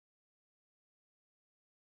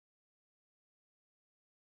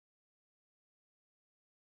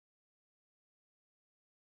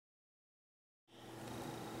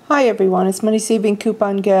Hi everyone, it's Money Saving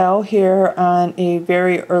Coupon Gal here on a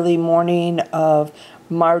very early morning of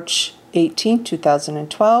March 18,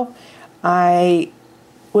 2012. I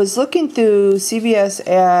was looking through CVS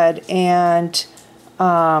ad and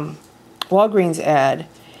Walgreens ad,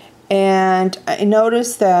 and I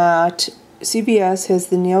noticed that CVS has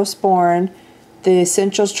the Neosporin, the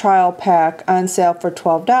Essentials Trial Pack on sale for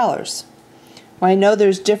 $12. I know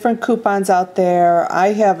there's different coupons out there.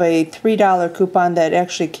 I have a $3 coupon that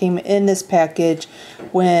actually came in this package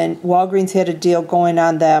when Walgreens had a deal going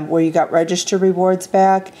on them where you got register rewards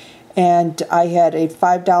back, and I had a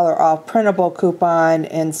 $5 off printable coupon,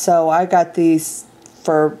 and so I got these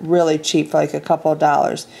for really cheap, like a couple of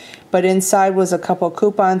dollars. But inside was a couple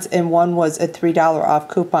coupons, and one was a $3 off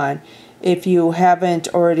coupon. If you haven't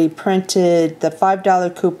already printed the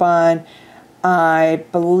 $5 coupon, I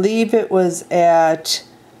believe it was at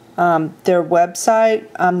their website.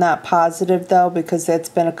 I'm not positive though because that's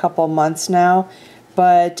been a couple months now.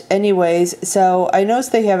 But anyways, so I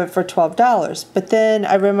noticed they have it for $12. But then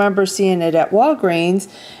I remember seeing it at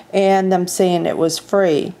Walgreens and them saying it was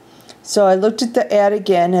free. So I looked at the ad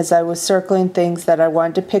again as I was circling things that I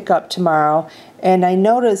wanted to pick up tomorrow. And I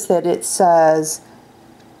noticed that it says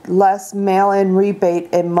less mail-in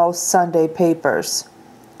rebate in most Sunday papers.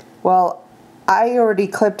 Well, I already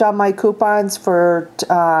clipped on my coupons for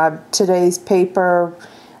today's paper.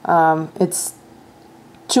 It's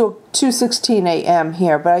 2:16 a.m.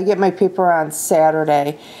 here, but I get my paper on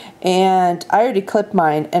Saturday, and I already clipped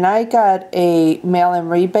mine, and I got a mail-in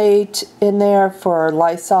rebate in there for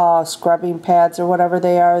Lysol scrubbing pads or whatever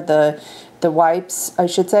they are, the wipes, I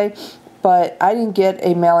should say, but I didn't get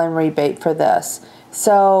a mail-in rebate for this.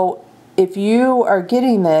 So if you are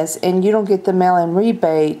getting this and you don't get the mail-in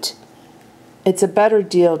rebate, it's a better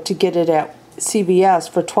deal to get it at CVS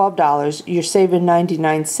for $12. You're saving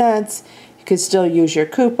 99 cents. You can still use your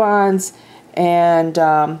coupons and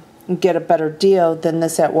get a better deal than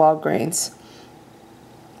this at Walgreens.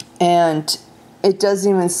 And it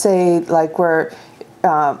doesn't even say like where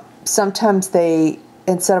sometimes they,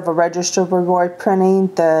 instead of a registered reward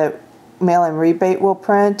printing, the mail-in rebate will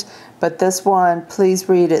print. But this one, please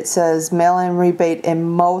read, it says mail-in rebate in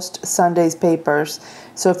most Sunday's papers.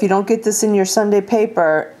 So if you don't get this in your Sunday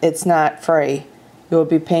paper, it's not free. You will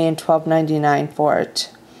be paying $12.99 for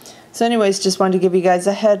it. So anyways, just wanted to give you guys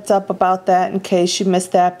a heads up about that in case you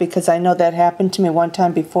missed that, because I know that happened to me one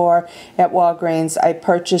time before at Walgreens. I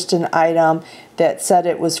purchased an item that said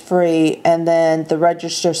it was free, and then the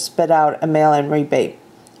register spit out a mail-in rebate.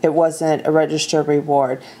 It wasn't a register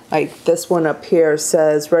reward. Like this one up here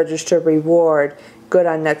says register reward, good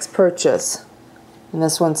on next purchase. And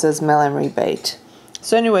this one says mail-in rebate.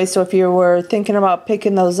 So anyway, so if you were thinking about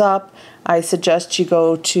picking those up, I suggest you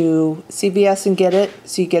go to CVS and get it.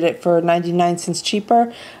 So you get it for 99 cents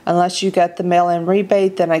cheaper. Unless you get the mail-in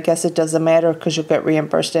rebate, then I guess it doesn't matter because you'll get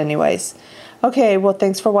reimbursed anyways. Okay, well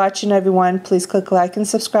thanks for watching everyone. Please click like and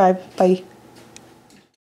subscribe. Bye.